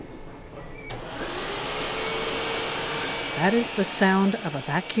That is the sound of a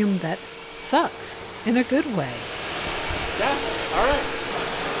vacuum that sucks in a good way. Yeah, all right.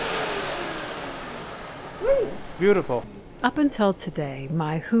 Sweet. Beautiful. Up until today,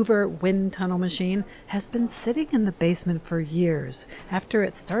 my Hoover wind tunnel machine has been sitting in the basement for years after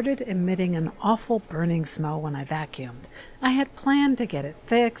it started emitting an awful burning smell when I vacuumed. I had planned to get it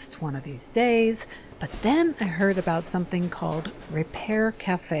fixed one of these days, but then I heard about something called Repair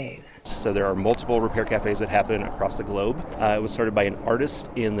Cafés. So there are multiple repair cafes that happen across the globe. It was started by an artist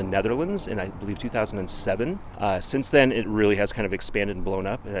in the Netherlands in, I believe, 2007. Since then, it really has kind of expanded and blown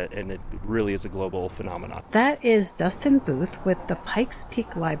up, and it really is a global phenomenon. That is Dustin Booth with the Pikes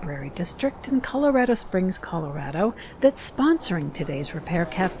Peak Library District in Colorado Springs, Colorado, that's sponsoring today's Repair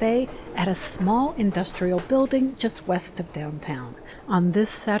Cafe at a small industrial building just west of downtown. On this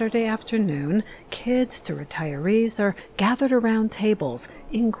Saturday afternoon, kids to retirees are gathered around tables,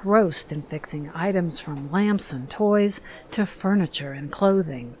 engrossed in fixing items from lamps and toys to furniture and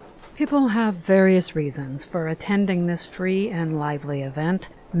clothing. People have various reasons for attending this free and lively event.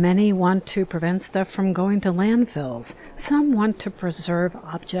 Many want to prevent stuff from going to landfills. Some want to preserve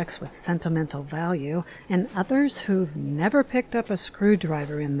objects with sentimental value, and others who've never picked up a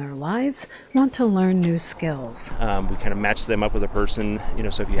screwdriver in their lives want to learn new skills. We kind of match them up with a person.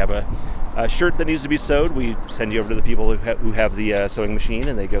 So if you have a shirt that needs to be sewed, we send you over to the people who have the sewing machine,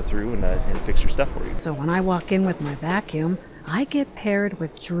 and they go through and fix your stuff for you. So when I walk in with my vacuum, I get paired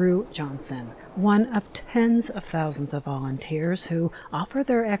with Drew Johnson, one of tens of thousands of volunteers who offer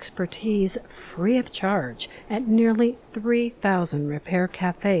their expertise free of charge at nearly 3,000 repair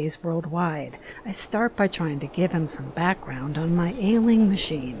cafes worldwide. I start by trying to give him some background on my ailing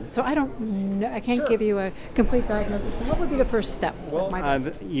machine. So I can't give you a complete diagnosis. So what would be the first step?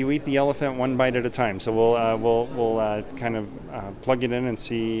 You eat the elephant one bite at a time. So we'll kind of plug it in and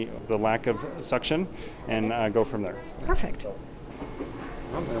see the lack of suction and go from there. Perfect.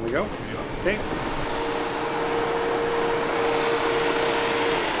 Oh, there we go. Okay.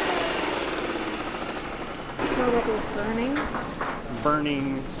 Burning.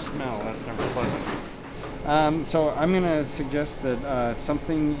 Burning smell. That's never pleasant. So I'm going to suggest that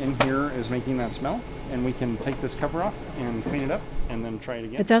something in here is making that smell, and we can take this cover off and clean it up and then try it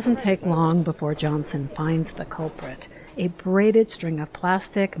again. It doesn't take long before Johnson finds the culprit. A braided string of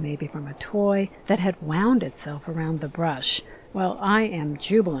plastic, maybe from a toy, that had wound itself around the brush. While I am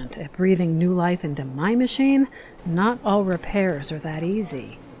jubilant at breathing new life into my machine, not all repairs are that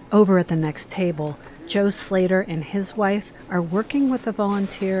easy. Over at the next table, Joe Slater and his wife are working with a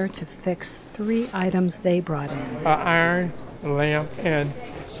volunteer to fix 3 items they brought in. An iron, a lamp, and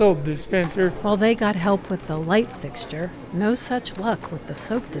soap dispenser. While they got help with the light fixture, no such luck with the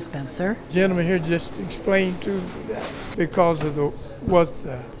soap dispenser. The gentleman here just explained to me that because of what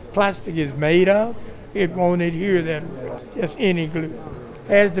the plastic is made of, it won't adhere that well. Just any glue.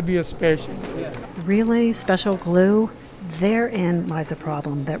 Has to be a special glue. Really special glue? Therein lies a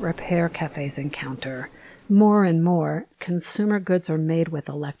problem that repair cafes encounter. More and more, consumer goods are made with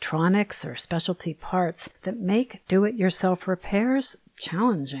electronics or specialty parts that make do-it-yourself repairs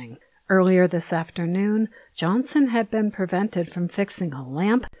challenging. Earlier this afternoon, Johnson had been prevented from fixing a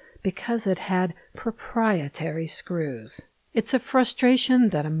lamp because it had proprietary screws. It's a frustration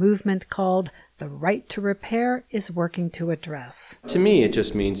that a movement called the Right to Repair is working to address. To me, it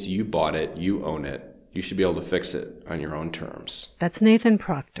just means you bought it, you own it. You should be able to fix it on your own terms. That's Nathan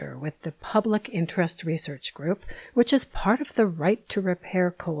Proctor with the Public Interest Research Group, which is part of the Right to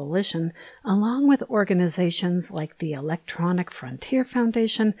Repair Coalition, along with organizations like the Electronic Frontier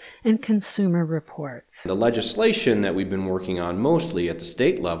Foundation and Consumer Reports. The legislation that we've been working on mostly at the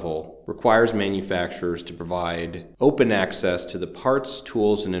state level requires manufacturers to provide open access to the parts,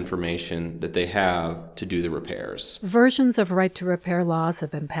 tools, and information that they have to do the repairs. Versions of Right to Repair laws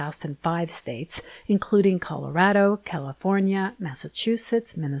have been passed in 5 states, including Colorado, California,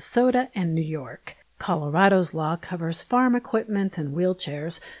 Massachusetts, Minnesota, and New York. Colorado's law covers farm equipment and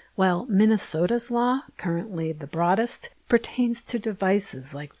wheelchairs, while Minnesota's law, currently the broadest, pertains to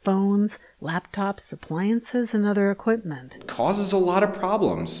devices like phones, laptops, appliances, and other equipment. It causes a lot of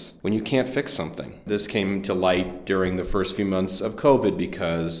problems when you can't fix something. This came to light during the first few months of COVID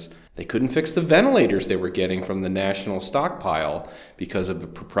because they couldn't fix the ventilators they were getting from the national stockpile because of the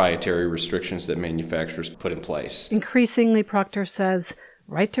proprietary restrictions that manufacturers put in place. Increasingly, Proctor says,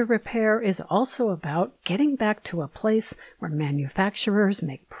 Right to Repair is also about getting back to a place where manufacturers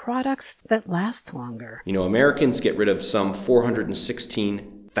make products that last longer. Americans get rid of some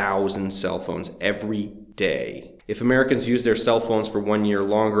 416,000 cell phones every day. If Americans use their cell phones for 1 year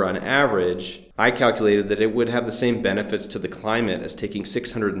longer on average, I calculated that it would have the same benefits to the climate as taking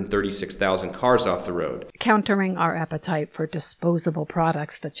 636,000 cars off the road. Countering our appetite for disposable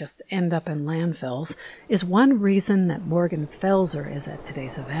products that just end up in landfills is one reason that Morgan Felser is at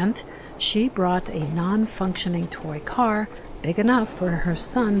today's event. She brought a non-functioning toy car big enough for her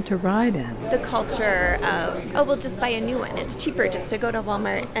son to ride in. The culture of, oh, we'll just buy a new one. It's cheaper just to go to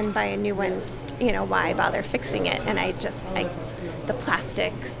Walmart and buy a new one. Why bother fixing it? And the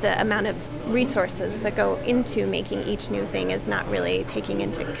plastic, the amount of resources that go into making each new thing is not really taking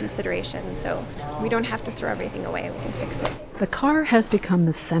into consideration. So we don't have to throw everything away. We can fix it. The car has become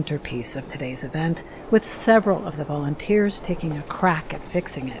the centerpiece of today's event, with several of the volunteers taking a crack at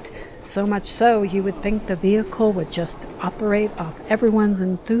fixing it. So much so, you would think the vehicle would just operate off everyone's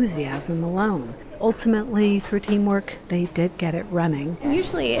enthusiasm alone. Ultimately, through teamwork, they did get it running. And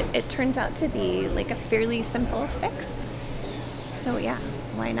usually it turns out to be like a fairly simple fix. So yeah,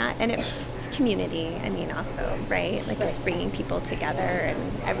 why not? And it's community, also, right? Like it's bringing people together and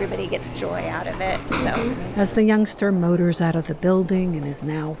everybody gets joy out of it, so. As the youngster motors out of the building in his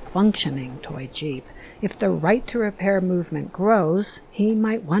now functioning toy Jeep, if the right to repair movement grows, he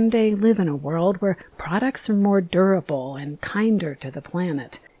might one day live in a world where products are more durable and kinder to the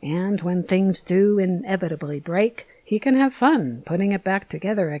planet. And when things do inevitably break, he can have fun putting it back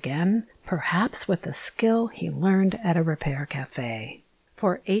together again, perhaps with the skill he learned at a repair cafe.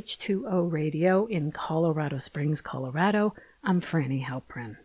 For H2O Radio in Colorado Springs, Colorado, I'm Franny Halprin.